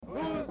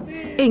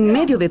En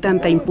medio de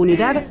tanta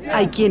impunidad,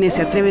 hay quienes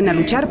se atreven a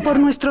luchar por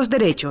nuestros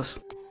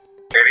derechos.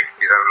 Eric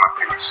Vidal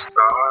Martínez,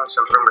 trabajo en el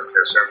Centro de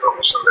Investigación y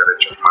Promoción de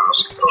Derechos Humanos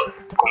y PRODE.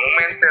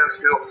 Comúnmente han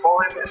sido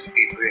jóvenes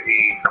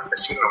y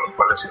campesinos los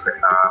cuales se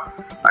les ha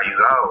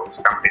ayudado,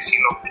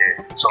 campesinos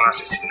que son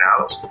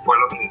asesinados,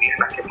 pueblos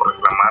indígenas que por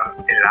reclamar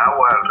el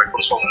agua, el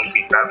recurso muy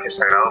vital que es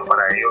sagrado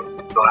para ellos,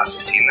 los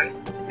asesinan,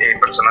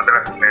 personas de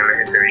la comunidad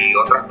LGTBI y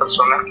otras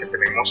personas que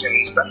tenemos en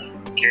lista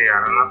que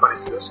han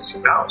aparecido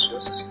asesinados.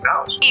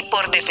 Y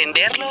por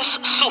defenderlos,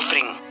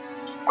 sufren.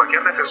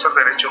 Cualquier defensor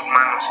de derechos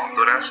humanos en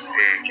Honduras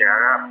que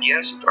haga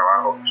bien su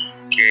trabajo,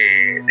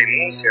 que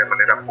denuncie de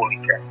manera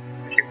pública,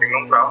 que tenga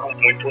un trabajo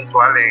muy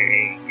puntual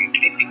y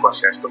crítico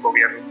hacia estos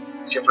gobiernos,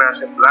 siempre va a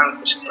ser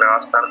blanco, siempre va a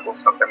estar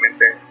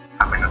constantemente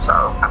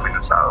amenazado.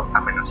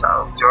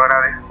 Yo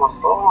agradezco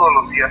todos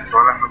los días,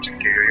 todas las noches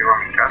que yo llego a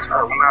mi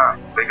casa.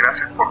 Doy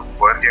gracias por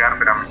poder llegar a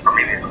ver a mi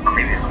familia.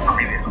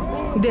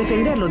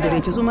 Defender los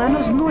derechos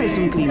humanos no es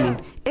un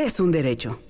crimen, es un derecho.